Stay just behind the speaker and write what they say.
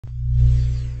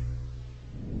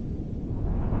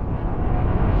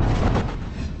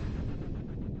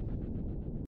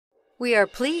We are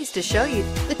pleased to show you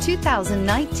the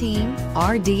 2019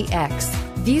 RDX.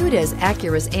 Viewed as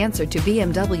Acura's answer to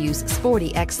BMW's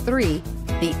sporty X3,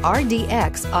 the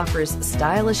RDX offers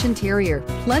stylish interior,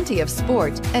 plenty of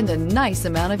sport, and a nice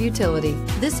amount of utility.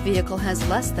 This vehicle has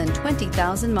less than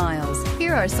 20,000 miles.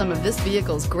 Here are some of this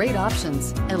vehicle's great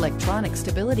options: electronic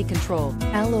stability control,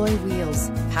 alloy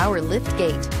wheels, power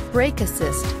liftgate, brake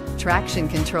assist, traction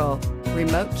control,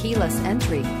 remote keyless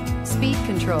entry, speed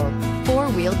control,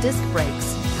 four-wheel disc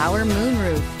brakes, power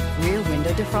moonroof, rear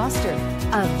window defroster.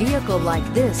 A vehicle like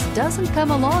this doesn't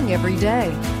come along every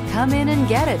day. Come in and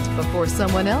get it before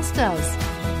someone else does.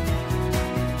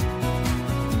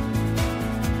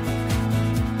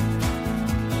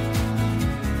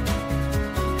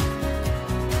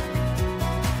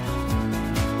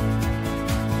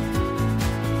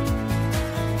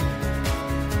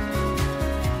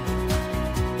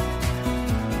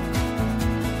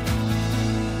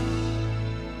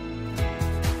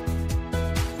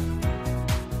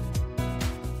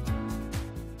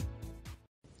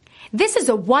 This is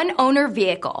a one-owner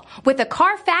vehicle with a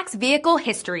Carfax Vehicle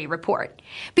History Report.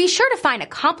 Be sure to find a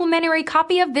complimentary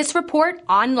copy of this report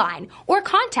online or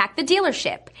contact the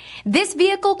dealership. This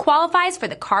vehicle qualifies for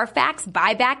the Carfax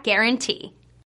Buyback Guarantee.